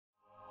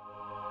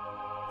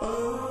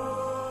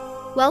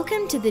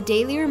Welcome to the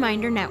Daily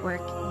Reminder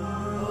Network.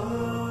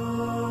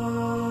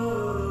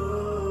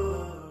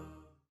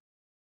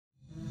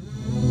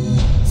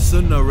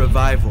 Sunnah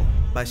Revival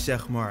by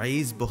Sheikh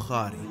Muiz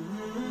Bukhary.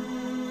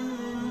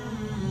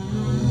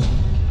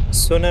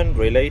 Sunan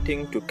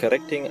relating to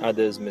correcting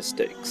others'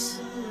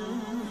 mistakes.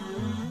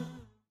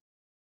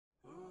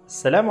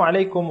 Assalaamu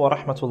Alaikum wa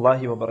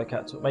Rahmatullahi wa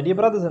Barakaathuhu. My dear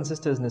brothers and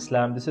sisters in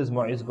Islam, this is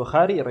Muiz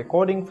Bukhary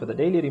recording for the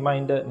Daily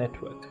Reminder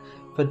Network.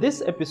 For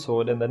this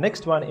episode and the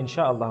next one,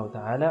 inshaAllah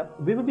ta'ala,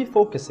 we will be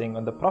focusing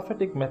on the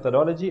prophetic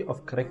methodology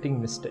of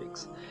correcting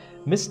mistakes.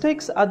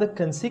 Mistakes are the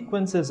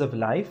consequences of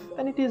life,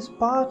 and it is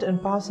part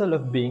and parcel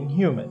of being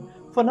human.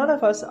 For none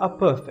of us are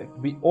perfect.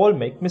 We all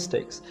make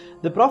mistakes.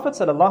 The Prophet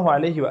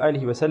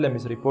ﷺ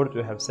is reported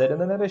to have said,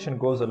 and the narration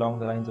goes along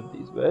the lines of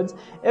these words,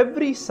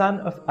 every son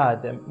of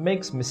Adam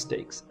makes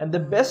mistakes, and the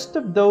best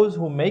of those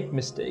who make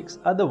mistakes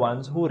are the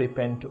ones who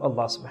repent to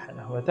Allah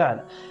subhanahu wa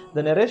ta'ala.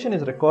 The narration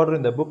is recorded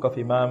in the book of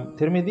Imam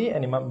Tirmidhi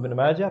and Imam Ibn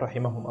Majah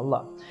rahimahum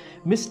Allah.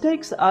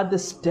 Mistakes are the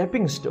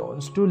stepping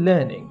stones to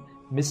learning.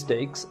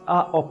 Mistakes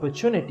are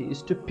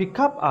opportunities to pick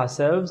up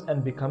ourselves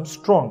and become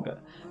stronger.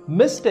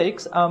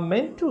 Mistakes are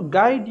meant to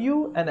guide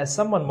you, and as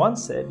someone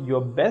once said,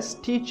 your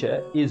best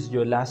teacher is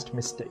your last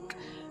mistake.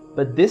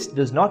 But this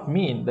does not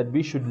mean that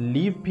we should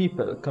leave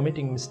people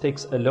committing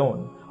mistakes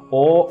alone,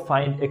 or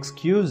find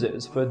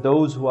excuses for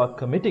those who are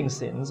committing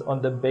sins on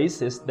the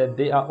basis that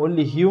they are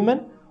only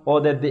human,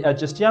 or that they are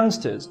just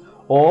youngsters,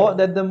 or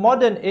that the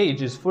modern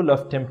age is full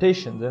of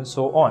temptations and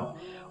so on.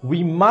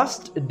 We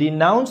must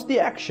denounce the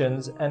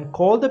actions and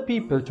call the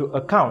people to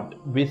account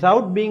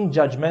without being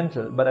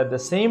judgmental, but at the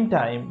same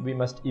time we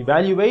must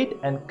evaluate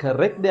and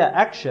correct their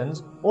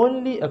actions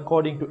only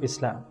according to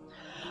Islam.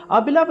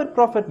 Our beloved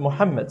Prophet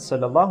Muhammad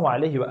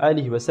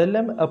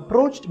ﷺ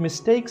approached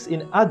mistakes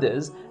in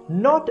others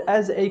not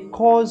as a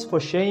cause for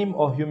shame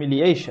or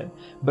humiliation,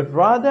 but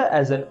rather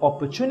as an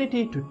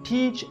opportunity to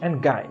teach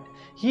and guide.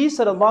 He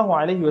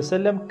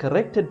ﷺ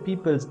corrected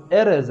people's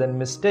errors and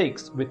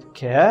mistakes with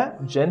care,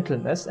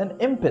 gentleness and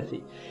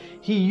empathy.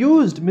 He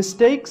used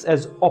mistakes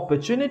as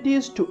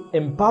opportunities to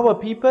empower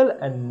people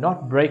and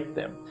not break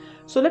them.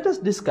 So let us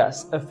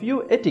discuss a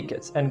few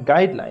etiquettes and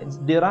guidelines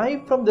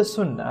derived from the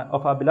Sunnah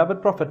of our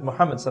beloved Prophet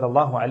Muhammad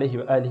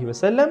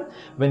ﷺ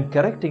when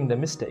correcting the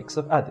mistakes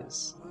of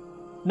others.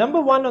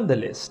 Number one on the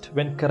list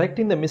when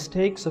correcting the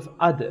mistakes of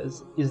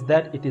others is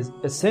that it is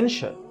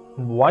essential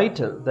and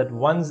vital that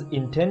one's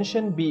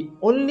intention be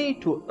only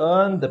to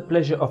earn the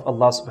pleasure of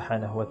Allah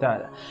subhanahu wa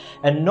ta'ala,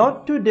 and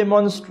not to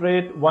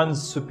demonstrate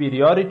one's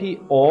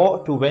superiority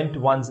or to vent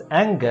one's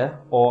anger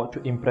or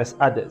to impress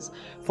others.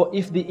 For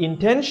if the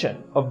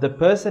intention of the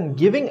person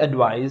giving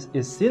advice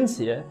is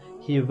sincere,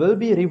 he will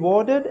be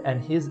rewarded and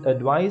his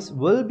advice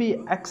will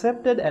be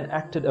accepted and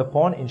acted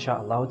upon,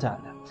 insha'Allah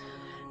ta'ala.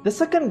 The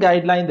second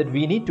guideline that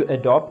we need to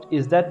adopt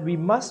is that we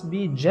must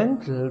be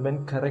gentle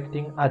when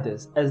correcting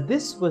others, as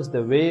this was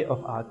the way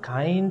of our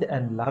kind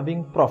and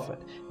loving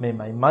Prophet. May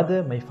my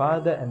mother, my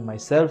father and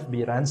myself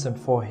be ransomed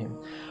for him.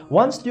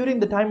 Once during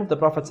the time of the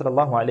Prophet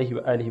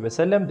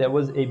ﷺ, there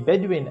was a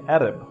Bedouin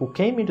Arab who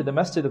came into the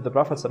masjid of the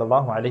Prophet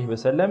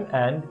ﷺ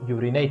and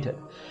urinated.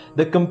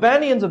 The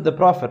companions of the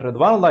Prophet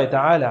Radwanullahi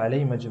ta'ala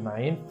alayhim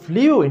ajma'in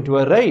flew into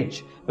a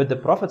rage, but the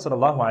Prophet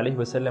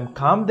ﷺ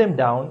calmed them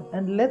down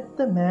and let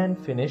the man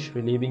finish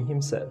relieving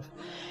himself.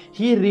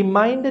 He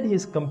reminded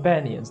his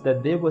companions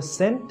that they were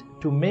sent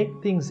to make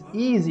things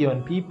easy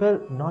on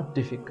people, not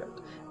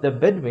difficult. The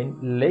Bedouin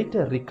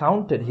later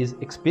recounted his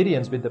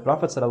experience with the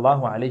Prophet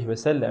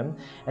ﷺ,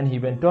 and he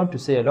went on to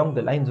say along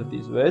the lines of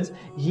these words,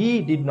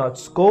 he did not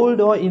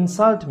scold or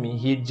insult me,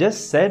 he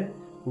just said,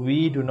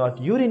 we do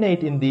not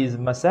urinate in these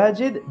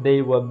masajid,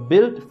 they were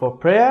built for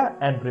prayer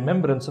and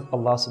remembrance of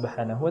Allah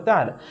subhanahu wa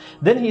ta'ala.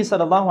 Then he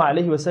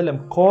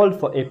ﷺ called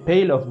for a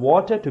pail of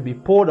water to be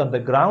poured on the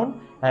ground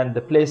and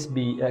the place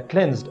be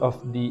cleansed of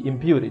the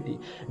impurity.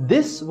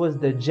 This was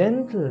the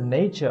gentle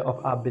nature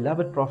of our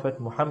beloved Prophet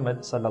Muhammad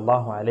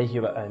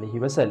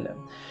ﷺ.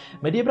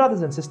 My dear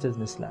brothers and sisters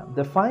in Islam,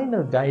 the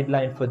final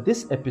guideline for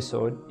this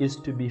episode is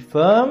to be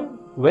firm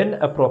when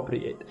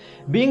appropriate.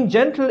 Being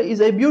gentle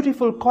is a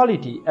beautiful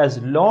quality as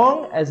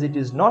long as it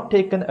is not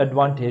taken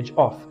advantage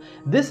of.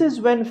 This is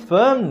when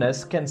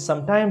firmness can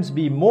sometimes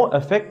be more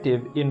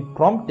effective in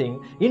prompting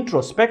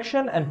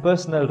introspection and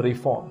personal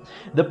reform.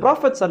 The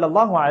Prophet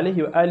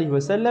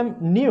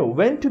ﷺ knew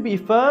when to be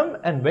firm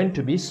and when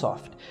to be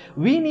soft.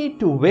 We need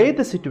to weigh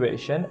the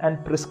situation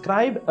and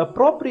prescribe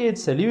appropriate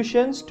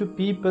solutions to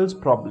people's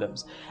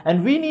problems.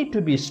 And we need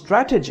to be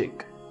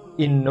strategic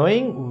in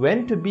knowing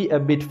when to be a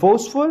bit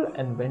forceful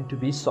and when to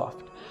be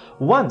soft.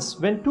 Once,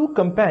 when two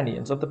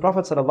companions of the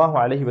Prophet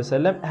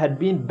ﷺ had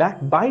been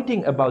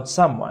backbiting about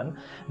someone,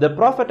 the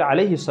Prophet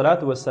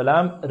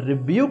ﷺ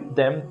rebuked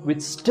them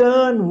with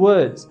stern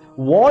words,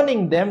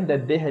 warning them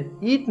that they had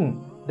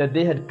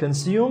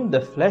consumed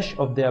the flesh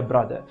of their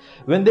brother.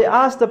 When they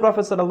asked the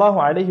Prophet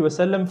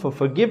ﷺ for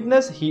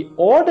forgiveness, he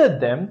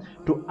ordered them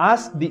to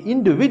ask the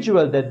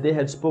individual that they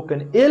had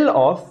spoken ill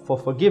of for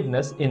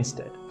forgiveness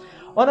instead.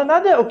 On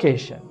another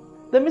occasion,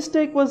 the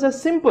mistake was a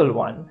simple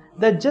one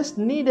that just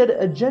needed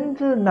a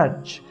gentle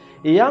nudge.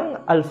 Young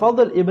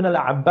Al-Fadl ibn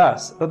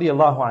al-Abbas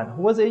radiyallahu anhu,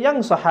 who was a young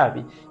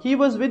Sahabi, he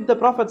was with the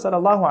Prophet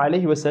sallallahu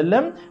alaihi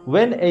wasallam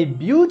when a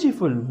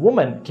beautiful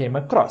woman came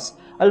across.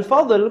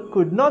 Al-Fadl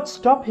could not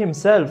stop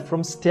himself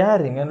from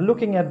staring and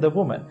looking at the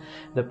woman.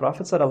 The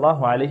Prophet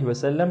sallallahu alaihi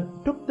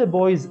wasallam took the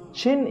boy's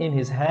chin in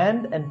his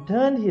hand and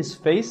turned his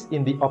face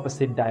in the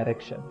opposite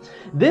direction.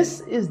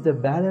 This is the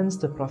balance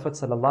the Prophet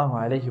sallallahu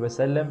alaihi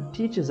wasallam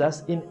teaches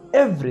us in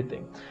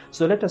everything.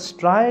 So let us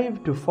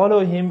strive to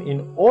follow him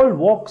in all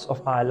walks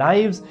of our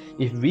lives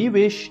if we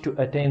wish to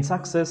attain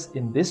success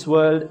in this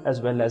world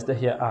as well as the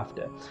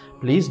hereafter.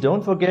 Please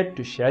don't forget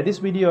to share this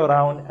video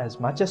around as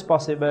much as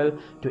possible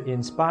to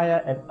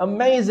inspire an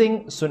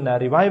amazing Sunnah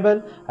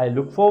revival. I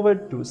look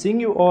forward to seeing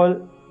you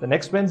all the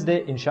next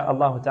Wednesday,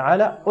 insha'Allah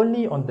ta'ala,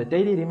 only on the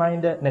Daily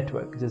Reminder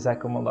Network.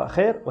 Jazakumullah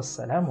khair.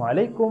 Wassalamu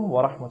alaikum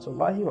wa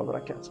rahmatullahi wa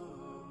barakatuh.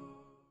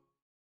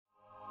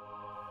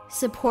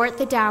 Support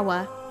the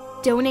dawah.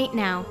 Donate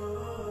now.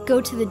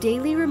 Go to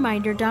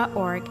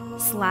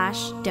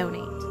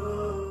thedailyreminder.org/donate.